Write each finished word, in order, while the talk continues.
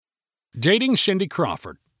Dating Cindy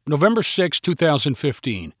Crawford, November 6,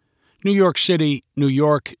 2015. New York City, New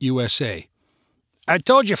York, USA. I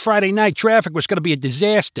told you Friday night traffic was going to be a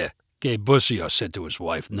disaster, Gabe Busio said to his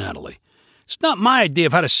wife, Natalie. It's not my idea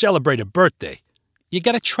of how to celebrate a birthday. You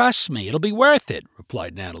got to trust me. It'll be worth it,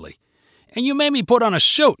 replied Natalie. And you made me put on a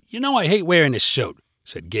suit. You know I hate wearing this suit,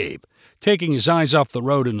 said Gabe, taking his eyes off the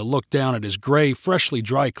road and to look down at his gray, freshly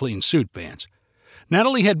dry-cleaned suit bands.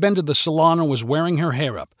 Natalie had been to the salon and was wearing her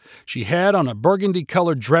hair up. She had on a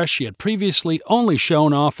burgundy-colored dress she had previously only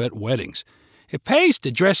shown off at weddings. It pays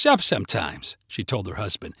to dress up sometimes, she told her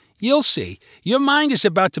husband. You'll see. Your mind is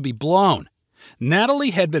about to be blown.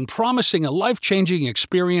 Natalie had been promising a life-changing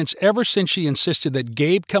experience ever since she insisted that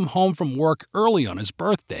Gabe come home from work early on his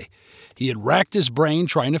birthday. He had racked his brain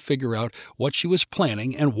trying to figure out what she was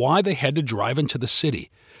planning and why they had to drive into the city.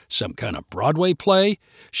 Some kind of Broadway play?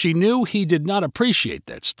 She knew he did not appreciate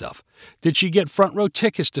that stuff. Did she get front-row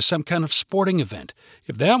tickets to some kind of sporting event?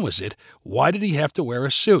 If that was it, why did he have to wear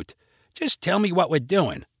a suit? Just tell me what we're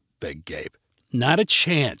doing, begged Gabe. Not a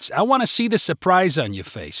chance. I want to see the surprise on your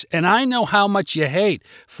face, and I know how much you hate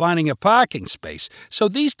finding a parking space, so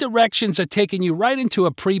these directions are taking you right into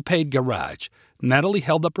a prepaid garage. Natalie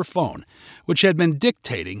held up her phone, which had been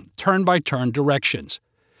dictating turn-by-turn directions.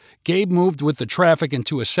 Gabe moved with the traffic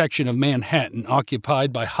into a section of Manhattan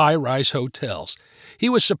occupied by high-rise hotels. He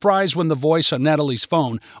was surprised when the voice on Natalie's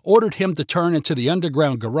phone ordered him to turn into the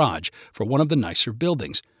underground garage for one of the nicer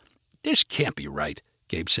buildings. This can't be right,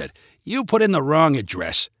 Gabe said. You put in the wrong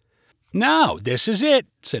address. No, this is it,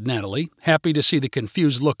 said Natalie, happy to see the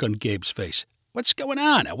confused look on Gabe's face. What's going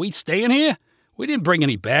on? Are we staying here? We didn't bring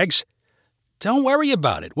any bags. Don't worry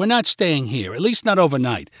about it. We're not staying here, at least not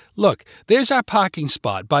overnight. Look, there's our parking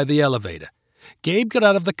spot by the elevator. Gabe got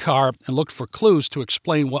out of the car and looked for clues to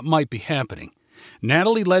explain what might be happening.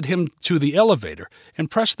 Natalie led him to the elevator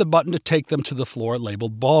and pressed the button to take them to the floor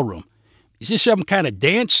labeled ballroom. Is this some kind of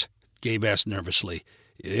dance? Gabe asked nervously.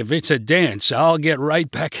 If it's a dance, I'll get right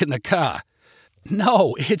back in the car.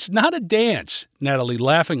 No, it's not a dance, Natalie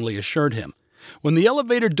laughingly assured him. When the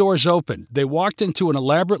elevator doors opened, they walked into an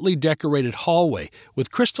elaborately decorated hallway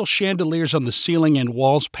with crystal chandeliers on the ceiling and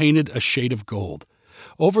walls painted a shade of gold.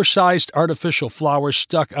 Oversized artificial flowers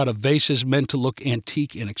stuck out of vases meant to look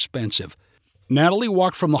antique and expensive. Natalie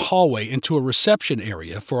walked from the hallway into a reception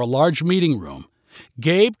area for a large meeting room.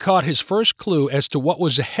 Gabe caught his first clue as to what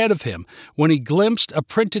was ahead of him when he glimpsed a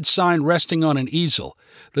printed sign resting on an easel.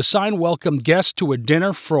 The sign welcomed guests to a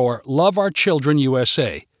dinner for Love Our Children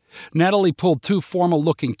USA. Natalie pulled 2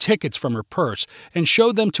 formal-looking tickets from her purse and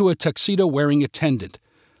showed them to a tuxedo-wearing attendant.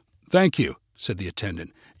 Thank you, said the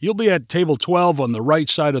attendant. You'll be at table 12 on the right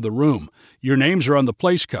side of the room. Your names are on the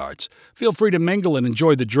place cards. Feel free to mingle and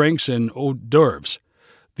enjoy the drinks and hors d'oeuvres.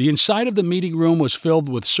 The inside of the meeting room was filled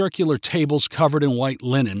with circular tables covered in white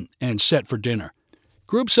linen and set for dinner.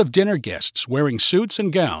 Groups of dinner guests wearing suits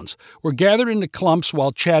and gowns were gathered into clumps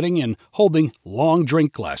while chatting and holding long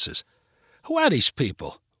drink glasses. Who are these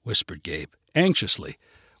people? Whispered Gabe, anxiously.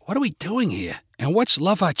 What are we doing here? And what's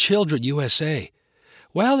Love Our Children USA?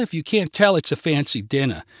 Well, if you can't tell, it's a fancy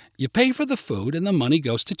dinner. You pay for the food and the money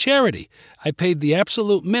goes to charity. I paid the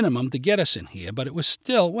absolute minimum to get us in here, but it was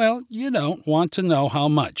still, well, you don't want to know how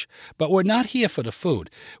much. But we're not here for the food.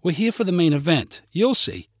 We're here for the main event. You'll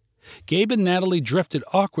see. Gabe and Natalie drifted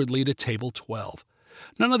awkwardly to table 12.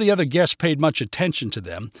 None of the other guests paid much attention to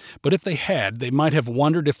them, but if they had, they might have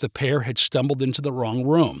wondered if the pair had stumbled into the wrong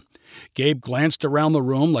room. Gabe glanced around the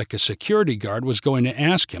room like a security guard was going to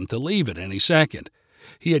ask him to leave at any second.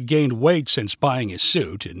 He had gained weight since buying his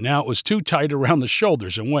suit, and now it was too tight around the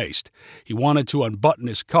shoulders and waist. He wanted to unbutton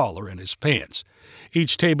his collar and his pants.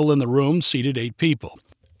 Each table in the room seated 8 people.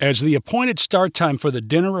 As the appointed start time for the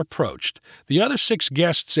dinner approached, the other 6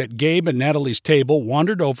 guests at Gabe and Natalie's table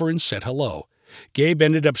wandered over and said hello. Gabe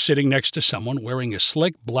ended up sitting next to someone wearing a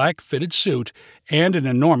slick black fitted suit and an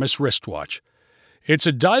enormous wristwatch. It's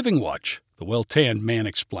a diving watch, the well-tanned man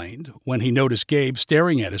explained when he noticed Gabe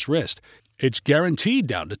staring at his wrist. It's guaranteed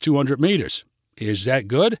down to 200 meters. Is that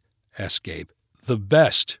good? Asked Gabe. The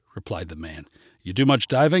best, replied the man. You do much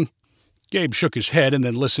diving? Gabe shook his head and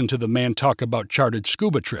then listened to the man talk about chartered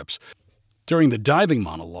scuba trips. During the diving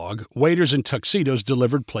monologue, waiters in tuxedos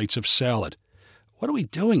delivered plates of salad. What are we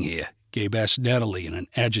doing here? Gabe asked Natalie in an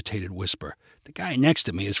agitated whisper. The guy next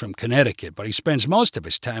to me is from Connecticut, but he spends most of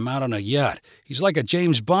his time out on a yacht. He's like a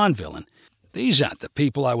James Bond villain. These aren't the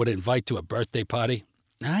people I would invite to a birthday party.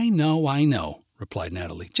 I know, replied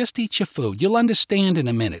Natalie. Just eat your food. You'll understand in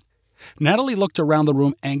a minute. Natalie looked around the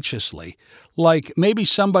room anxiously, like maybe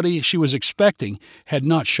somebody she was expecting had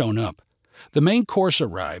not shown up. The main course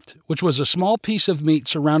arrived, which was a small piece of meat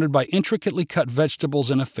surrounded by intricately cut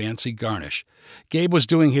vegetables and a fancy garnish. Gabe was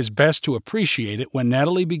doing his best to appreciate it when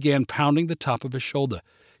Natalie began pounding the top of his shoulder.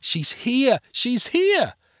 "She's here! She's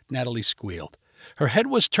here!" Natalie squealed. Her head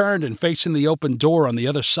was turned and facing the open door on the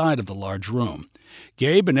other side of the large room.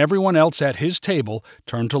 Gabe and everyone else at his table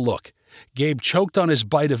turned to look. Gabe choked on his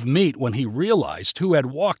bite of meat when he realized who had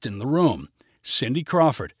walked in the room. Cindy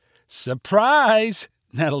Crawford. "Surprise!"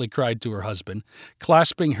 Natalie cried to her husband,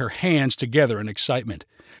 clasping her hands together in excitement.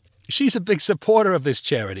 "She's a big supporter of this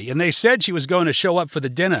charity, and they said she was going to show up for the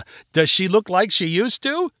dinner. Does she look like she used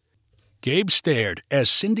to?" Gabe stared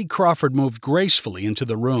as Cindy Crawford moved gracefully into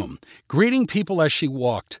the room, greeting people as she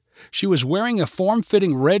walked. She was wearing a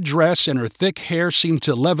form-fitting red dress, and her thick hair seemed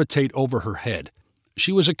to levitate over her head.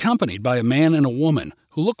 She was accompanied by a man and a woman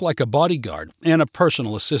who looked like a bodyguard and a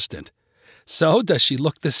personal assistant. "So, does she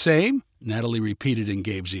look the same?" Natalie repeated in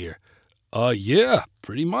Gabe's ear. Yeah,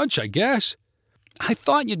 pretty much, I guess." "I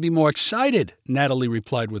thought you'd be more excited," Natalie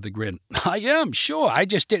replied with a grin. "I am, sure. I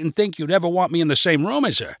just didn't think you'd ever want me in the same room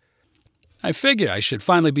as her." "I figure I should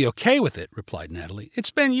finally be okay with it," replied Natalie.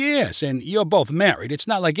 "It's been years, and you're both married. It's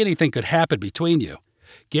not like anything could happen between you."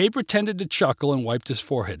 Gabe pretended to chuckle and wiped his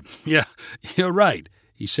forehead. "Yeah, you're right,"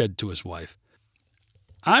 he said to his wife.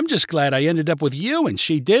 "I'm just glad I ended up with you and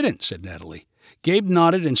she didn't," said Natalie. Gabe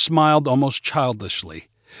nodded and smiled almost childishly.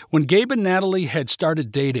 When Gabe and Natalie had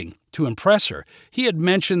started dating, to impress her, he had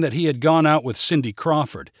mentioned that he had gone out with Cindy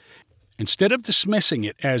Crawford. Instead of dismissing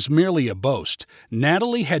it as merely a boast,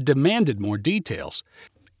 Natalie had demanded more details.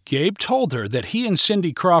 Gabe told her that he and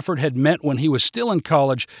Cindy Crawford had met when he was still in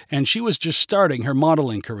college and she was just starting her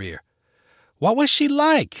modeling career. "What was she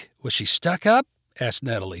like? Was she stuck up?" asked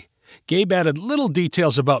Natalie. Gabe added little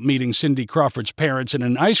details about meeting Cindy Crawford's parents in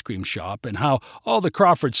an ice cream shop and how all the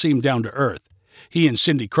Crawfords seemed down to earth. He and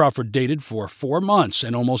Cindy Crawford dated for 4 months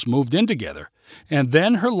and almost moved in together. And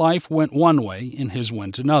then her life went one way and his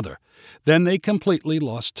went another. Then they completely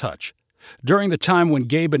lost touch. During the time when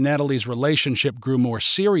Gabe and Natalie's relationship grew more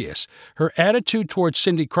serious, her attitude towards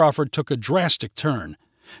Cindy Crawford took a drastic turn.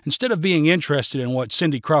 Instead of being interested in what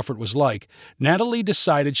Cindy Crawford was like, Natalie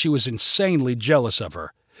decided she was insanely jealous of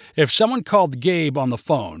her. If someone called Gabe on the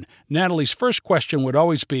phone, Natalie's first question would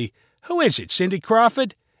always be, "Who is it, Cindy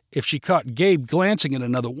Crawford?" If she caught Gabe glancing at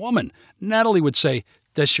another woman, Natalie would say,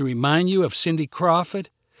 "Does she remind you of Cindy Crawford?"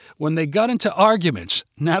 When they got into arguments,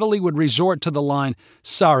 Natalie would resort to the line,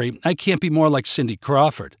 "Sorry, I can't be more like Cindy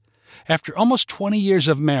Crawford." After almost 20 years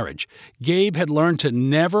of marriage, Gabe had learned to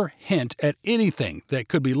never hint at anything that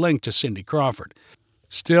could be linked to Cindy Crawford.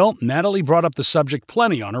 Still, Natalie brought up the subject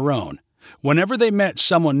plenty on her own. Whenever they met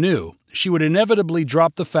someone new, she would inevitably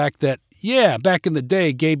drop the fact that, "Yeah, back in the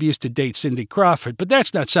day, Gabe used to date Cindy Crawford, but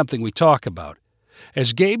that's not something we talk about."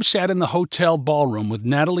 As Gabe sat in the hotel ballroom with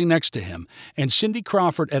Natalie next to him and Cindy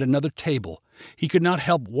Crawford at another table, he could not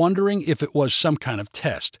help wondering if it was some kind of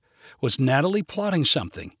test. Was Natalie plotting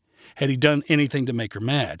something? Had he done anything to make her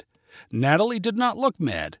mad? Natalie did not look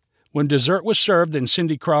mad. When dessert was served and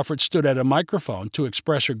Cindy Crawford stood at a microphone to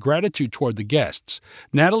express her gratitude toward the guests,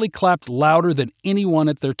 Natalie clapped louder than anyone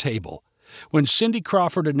at their table. When Cindy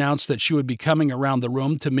Crawford announced that she would be coming around the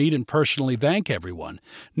room to meet and personally thank everyone,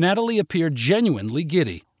 Natalie appeared genuinely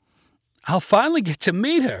giddy. "I'll finally get to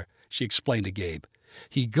meet her," she explained to Gabe.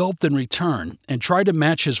 He gulped in return and tried to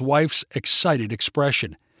match his wife's excited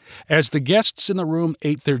expression. As the guests in the room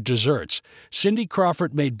ate their desserts, Cindy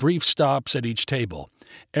Crawford made brief stops at each table.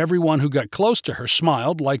 Everyone who got close to her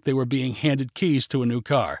smiled like they were being handed keys to a new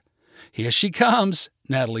car. "Here she comes,"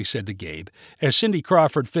 Natalie said to Gabe, as Cindy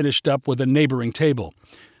Crawford finished up with a neighboring table.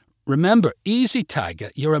 "Remember, easy,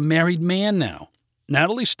 Tiger, you're a married man now."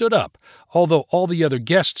 Natalie stood up, although all the other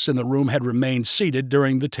guests in the room had remained seated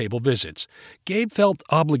during the table visits. Gabe felt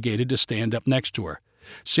obligated to stand up next to her.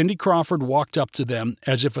 Cindy Crawford walked up to them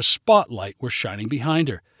as if a spotlight were shining behind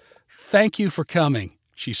her. "Thank you for coming,"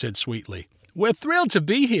 she said sweetly. "We're thrilled to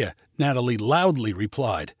be here," Natalie loudly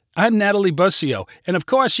replied. "I'm Natalie Busio, and of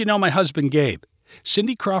course you know my husband Gabe."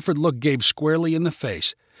 Cindy Crawford looked Gabe squarely in the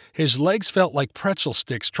face. His legs felt like pretzel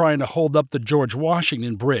sticks trying to hold up the George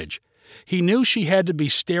Washington Bridge. He knew she had to be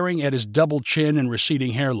staring at his double chin and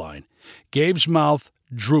receding hairline. Gabe's mouth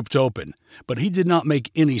drooped open, but he did not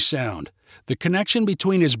make any sound. The connection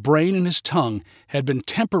between his brain and his tongue had been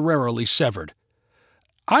temporarily severed.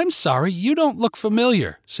 "I'm sorry, you don't look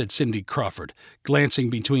familiar," said Cindy Crawford, glancing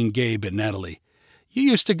between Gabe and Natalie. "You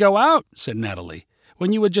used to go out," said Natalie.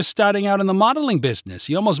 "When you were just starting out in the modeling business.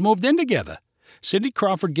 You almost moved in together." Cindy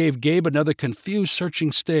Crawford gave Gabe another confused,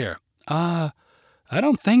 searching stare. I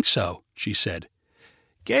don't think so," she said.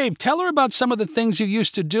 Gabe, tell her about some of the things you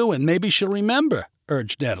used to do and maybe she'll remember,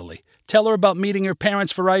 urged Natalie. Tell her about meeting her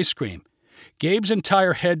parents for ice cream. Gabe's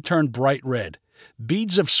entire head turned bright red.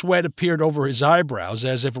 Beads of sweat appeared over his eyebrows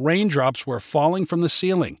as if raindrops were falling from the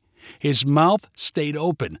ceiling. His mouth stayed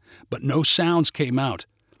open, but no sounds came out.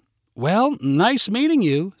 "Well, nice meeting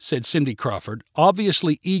you," said Cindy Crawford,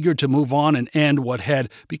 obviously eager to move on and end what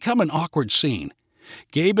had become an awkward scene.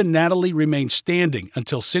 Gabe and Natalie remained standing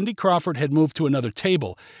until Cindy Crawford had moved to another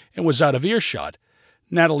table and was out of earshot.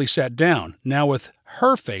 Natalie sat down, now with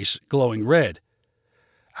her face glowing red.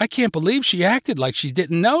 "I can't believe she acted like she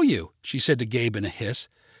didn't know you," she said to Gabe in a hiss.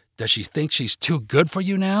 "Does she think she's too good for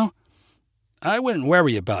you now?" "I wouldn't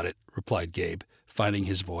worry about it," replied Gabe, finding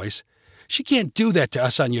his voice. "She can't do that to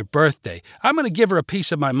us on your birthday. I'm going to give her a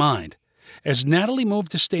piece of my mind." As Natalie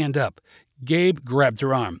moved to stand up, Gabe grabbed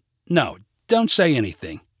her arm. "No, don't say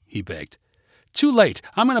anything," he begged. "Too late.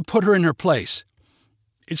 I'm going to put her in her place."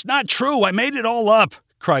 "It's not true. I made it all up,"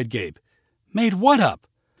 cried Gabe. "Made what up?"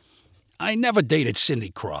 "I never dated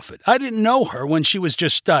Cindy Crawford. I didn't know her when she was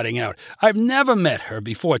just starting out. I've never met her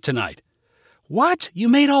before tonight." "What? You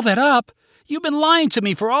made all that up? You've been lying to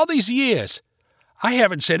me for all these years." "I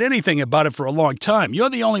haven't said anything about it for a long time. You're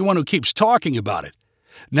the only one who keeps talking about it."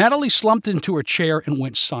 Natalie slumped into her chair and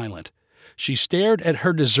went silent. She stared at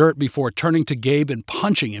her dessert before turning to Gabe and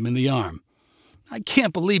punching him in the arm. "I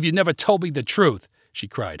can't believe you never told me the truth," she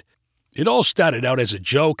cried. "It all started out as a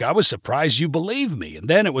joke. I was surprised you believed me, and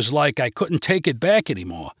then it was like I couldn't take it back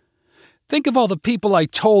anymore. Think of all the people I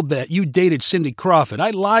told that you dated Cindy Crawford. I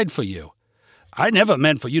lied for you. I never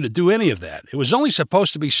meant for you to do any of that. It was only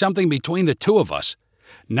supposed to be something between the two of us."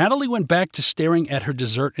 Natalie went back to staring at her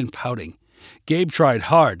dessert and pouting. Gabe tried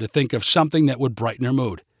hard to think of something that would brighten her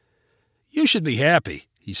mood. "You should be happy,"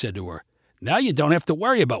 he said to her. "Now you don't have to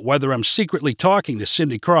worry about whether I'm secretly talking to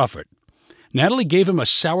Cindy Crawford." Natalie gave him a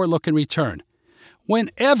sour look in return.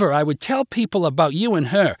 "Whenever I would tell people about you and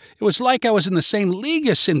her, it was like I was in the same league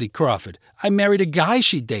as Cindy Crawford. I married a guy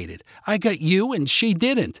she dated. I got you and she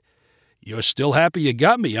didn't." "You're still happy you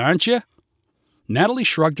got me, aren't you?" Natalie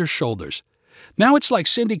shrugged her shoulders. "Now it's like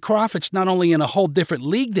Cindy Crawford's not only in a whole different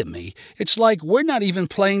league than me, it's like we're not even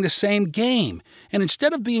playing the same game. And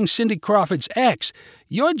instead of being Cindy Crawford's ex,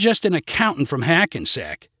 you're just an accountant from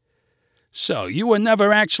Hackensack." "So you were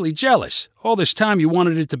never actually jealous. All this time you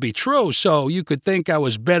wanted it to be true so you could think I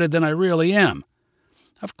was better than I really am."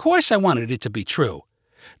 "Of course I wanted it to be true."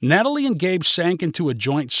 Natalie and Gabe sank into a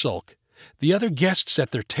joint sulk. The other guests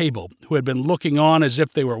at their table, who had been looking on as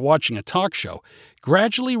if they were watching a talk show,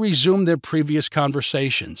 gradually resumed their previous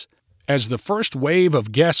conversations. As the first wave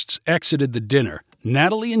of guests exited the dinner,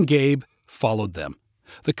 Natalie and Gabe followed them.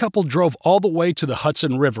 The couple drove all the way to the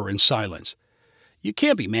Hudson River in silence. "You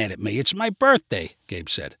can't be mad at me. It's my birthday," Gabe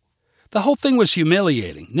said. "The whole thing was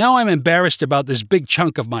humiliating. Now I'm embarrassed about this big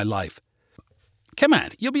chunk of my life." "Come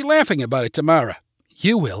on, you'll be laughing about it tomorrow."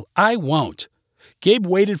 "You will. I won't." Gabe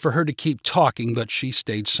waited for her to keep talking, but she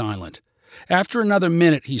stayed silent. After another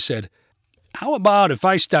minute, he said, "How about if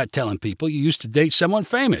I start telling people you used to date someone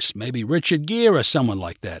famous, maybe Richard Gere or someone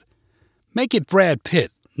like that?" "Make it Brad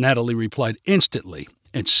Pitt," Natalie replied instantly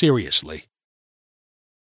and seriously.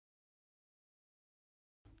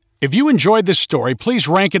 If you enjoyed this story, please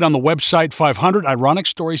rank it on the website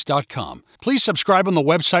 500ironicstories.com. Please subscribe on the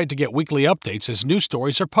website to get weekly updates as new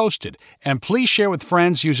stories are posted, and please share with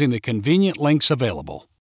friends using the convenient links available.